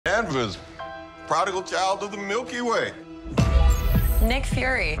Panderverse, prodigal child of the Milky Way. Nick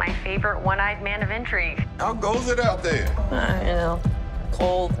Fury, my favorite one-eyed man of intrigue. How goes it out there? You know,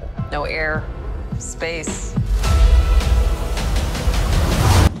 cold, no air, space.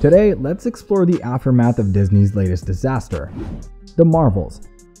 Today, let's explore the aftermath of Disney's latest disaster, the Marvels,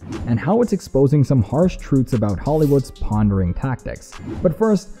 and how it's exposing some harsh truths about Hollywood's pondering tactics. But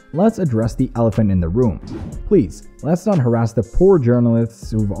first, let's address the elephant in the room. Please, let's not harass the poor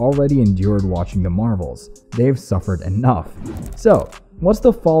journalists who've already endured watching the Marvels. They've suffered enough. So, what's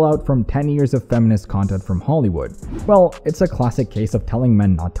the fallout from 10 years of feminist content from Hollywood? Well, it's a classic case of telling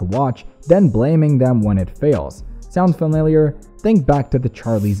men not to watch, then blaming them when it fails. Sounds familiar? Think back to the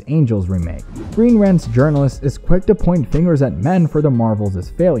Charlie's Angels remake. Green Rant's journalist is quick to point fingers at men for the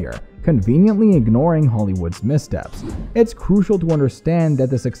Marvels' failure, conveniently ignoring Hollywood's missteps. It's crucial to understand that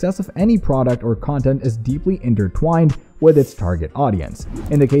the success of any product or content is deeply intertwined with its target audience.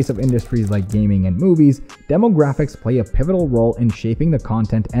 In the case of industries like gaming and movies, demographics play a pivotal role in shaping the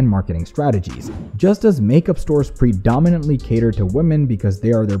content and marketing strategies. Just as makeup stores predominantly cater to women because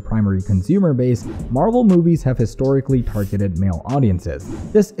they are their primary consumer base, Marvel movies have historically targeted male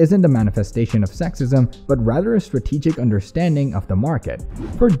audiences. This isn't a manifestation of sexism, but rather a strategic understanding of the market.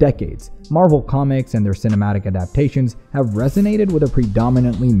 For decades, Marvel comics and their cinematic adaptations have resonated with a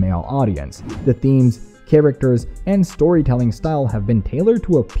predominantly male audience. The themes, characters, and storytelling style have been tailored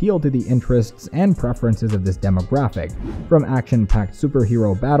to appeal to the interests and preferences of this demographic. From action-packed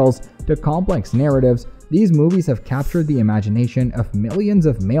superhero battles to complex narratives, these movies have captured the imagination of millions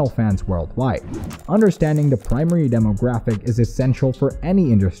of male fans worldwide. Understanding the primary demographic is essential for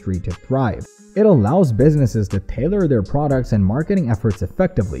any industry to thrive. It allows businesses to tailor their products and marketing efforts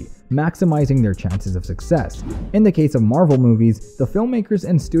effectively, maximizing their chances of success. In the case of Marvel movies, the filmmakers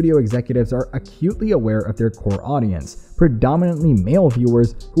and studio executives are acutely aware of their core audience, predominantly male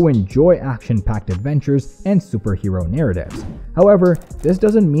viewers who enjoy action-packed adventures and superhero narratives. However, this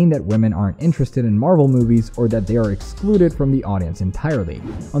doesn't mean that women aren't interested in Marvel movies or that they are excluded from the audience entirely.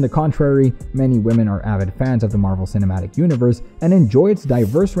 On the contrary, many women are avid fans of the Marvel Cinematic Universe and enjoy its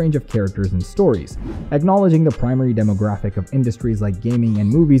diverse range of characters and stories. Acknowledging the primary demographic of industries like gaming and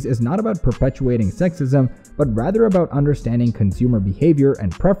movies is not about perpetuating sexism, but rather about understanding consumer behavior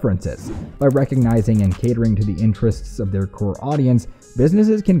and preferences. By recognizing and catering to the interests of their core audience,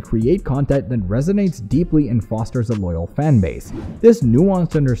 businesses can create content that resonates deeply and fosters a loyal fan base. This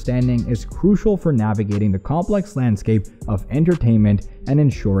nuanced understanding is crucial for navigating the complex landscape of entertainment and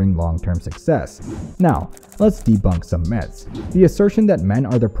ensuring long-term success. Now, let's debunk some myths. The assertion that men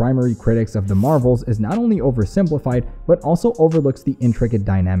are the primary critics of the Marvels is not only oversimplified, but also overlooks the intricate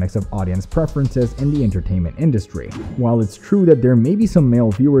dynamics of audience preferences in the entertainment industry. While it's true that there may be some male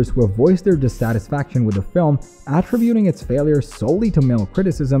viewers who have voiced their dissatisfaction with the film, attributing its failure solely to male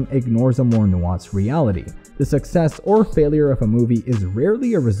criticism ignores a more nuanced reality. The success or failure of a movie is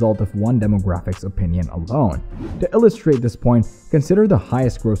rarely a result of one demographic's opinion alone. To illustrate this point, consider the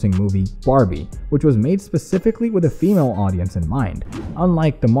highest-grossing movie, Barbie, which was made specifically with a female audience in mind.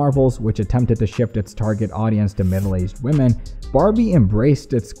 Unlike the Marvels, which attempted to shift its target audience to middle-aged women, Barbie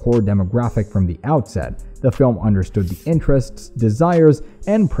embraced its core demographic from the outset. The film understood the interests, desires,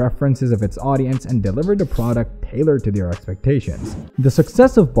 and preferences of its audience and delivered a product tailored to their expectations. The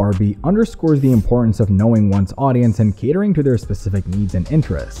success of Barbie underscores the importance of knowing one's audience and catering to their specific needs and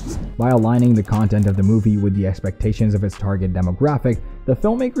interests. By aligning the content of the movie with the expectations of its target demographic, the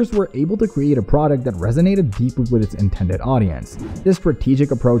filmmakers were able to create a product that resonated deeply with its intended audience. This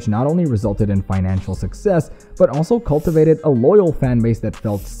strategic approach not only resulted in financial success, but also cultivated a loyal fan base that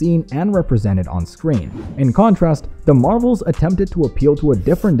felt seen and represented on screen. In contrast, the Marvels attempted to appeal to a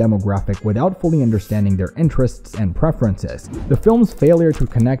different demographic without fully understanding their interests and preferences. The film's failure to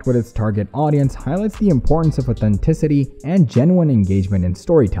connect with its target audience highlights the importance of authenticity and genuine engagement in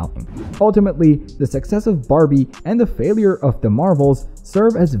storytelling. Ultimately, the success of Barbie and the failure of the Marvels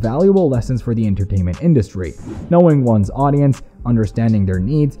serve as valuable lessons for the entertainment industry. Knowing one's audience, understanding their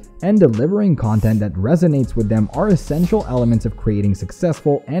needs, and delivering content that resonates with them are essential elements of creating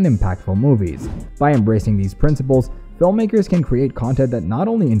successful and impactful movies. By embracing these principles, filmmakers can create content that not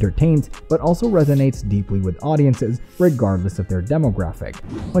only entertains, but also resonates deeply with audiences, regardless of their demographic.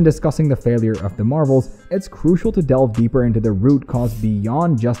 When discussing the failure of the Marvels, it's crucial to delve deeper into the root cause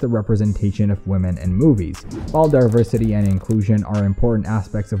beyond just the representation of women in movies. While diversity and inclusion are important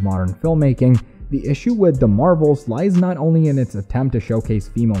aspects of modern filmmaking, the issue with The Marvels lies not only in its attempt to showcase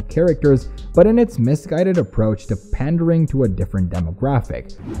female characters, but in its misguided approach to pandering to a different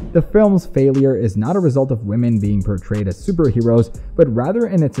demographic. The film's failure is not a result of women being portrayed as superheroes, but rather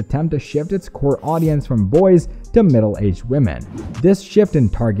in its attempt to shift its core audience from boys to middle-aged women. This shift in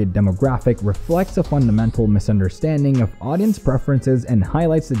target demographic reflects a fundamental misunderstanding of audience preferences and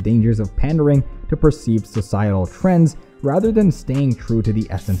highlights the dangers of pandering to perceived societal trends rather than staying true to the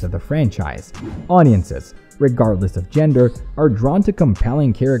essence of the franchise. Audiences, regardless of gender, are drawn to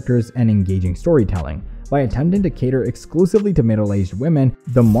compelling characters and engaging storytelling. By attempting to cater exclusively to middle-aged women,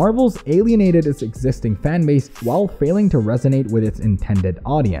 The Marvels alienated its existing fanbase while failing to resonate with its intended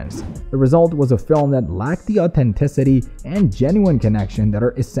audience. The result was a film that lacked the authenticity and genuine connection that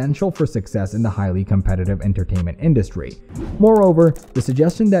are essential for success in the highly competitive entertainment industry. Moreover, the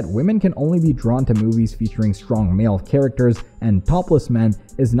suggestion that women can only be drawn to movies featuring strong male characters and topless men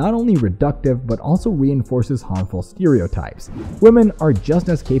is not only reductive but also reinforces harmful stereotypes. Women are just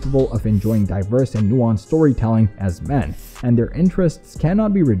as capable of enjoying diverse and nuanced storytelling as men, and their interests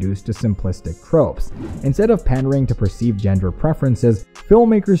cannot be reduced to simplistic tropes. Instead of pandering to perceived gender preferences,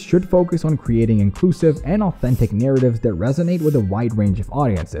 filmmakers should focus on creating inclusive and authentic narratives that resonate with a wide range of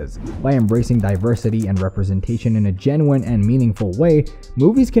audiences. By embracing diversity and representation in a genuine and meaningful way,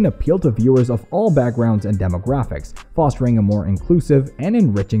 movies can appeal to viewers of all backgrounds and demographics, fostering a more inclusive and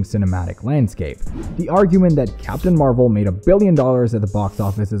enriching cinematic landscape. The argument that Captain Marvel made $1 billion at the box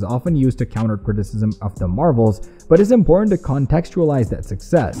office is often used to counter criticism of The Marvels, but it's important to contextualize that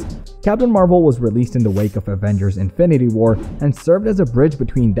success. Captain Marvel was released in the wake of Avengers: Infinity War and served as a bridge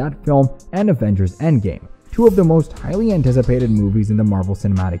between that film and Avengers: Endgame, two of the most highly anticipated movies in the Marvel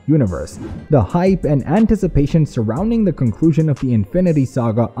Cinematic Universe. The hype and anticipation surrounding the conclusion of the Infinity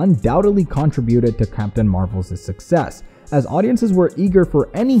Saga undoubtedly contributed to Captain Marvel's success, as audiences were eager for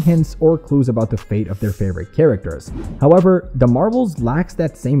any hints or clues about the fate of their favorite characters. However, The Marvels lacks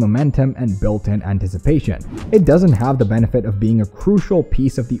that same momentum and built-in anticipation. It doesn't have the benefit of being a crucial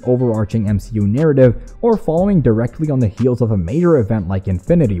piece of the overarching MCU narrative or following directly on the heels of a major event like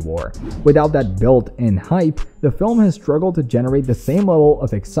Infinity War. Without that built-in hype, the film has struggled to generate the same level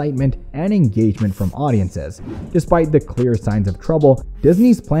of excitement and engagement from audiences. Despite the clear signs of trouble,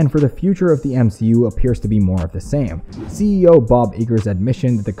 Disney's plan for the future of the MCU appears to be more of the same. CEO Bob Iger's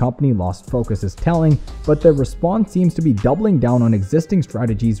admission that the company lost focus is telling, but the response seems to be doubling down on existing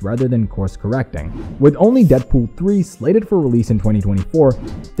strategies rather than course correcting. With only Deadpool 3 slated for release in 2024,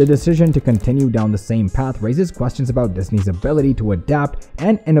 the decision to continue down the same path raises questions about Disney's ability to adapt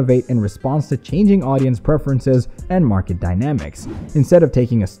and innovate in response to changing audience preferences and market dynamics. Instead of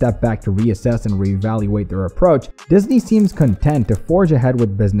taking a step back to reassess and reevaluate their approach, Disney seems content to forge ahead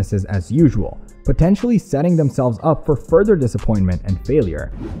with businesses as usual, potentially setting themselves up for further disappointment and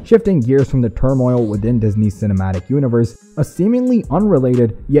failure. Shifting gears from the turmoil within Disney's cinematic universe, a seemingly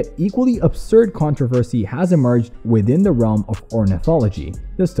unrelated yet equally absurd controversy has emerged within the realm of ornithology,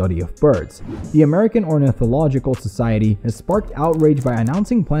 the study of birds. The American Ornithological Society has sparked outrage by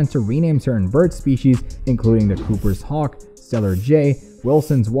announcing plans to rename certain bird species, including the Cooper's hawk, Stellar jay,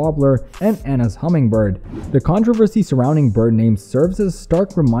 Wilson's warbler, and Anna's hummingbird. The controversy surrounding bird names serves as a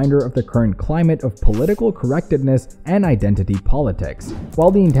stark reminder of the current climate of political correctness and identity politics.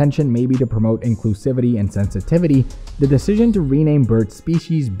 While the intention may be to promote inclusivity and sensitivity, the decision to rename bird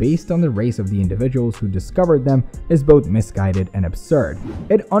species based on the race of the individuals who discovered them is both misguided and absurd.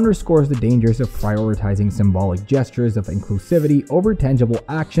 It underscores the dangers of prioritizing symbolic gestures of inclusivity over tangible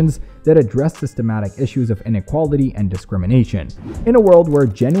actions that address systematic issues of inequality and discrimination. In a world where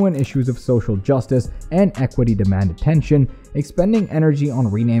genuine issues of social justice and equity demand attention, expending energy on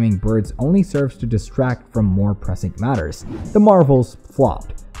renaming birds only serves to distract from more pressing matters. The Marvels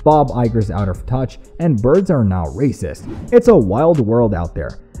flopped. Bob Iger's out of touch, and birds are now racist. It's a wild world out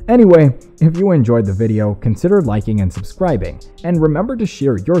there. Anyway, if you enjoyed the video, consider liking and subscribing, and remember to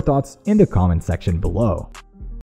share your thoughts in the comment section below.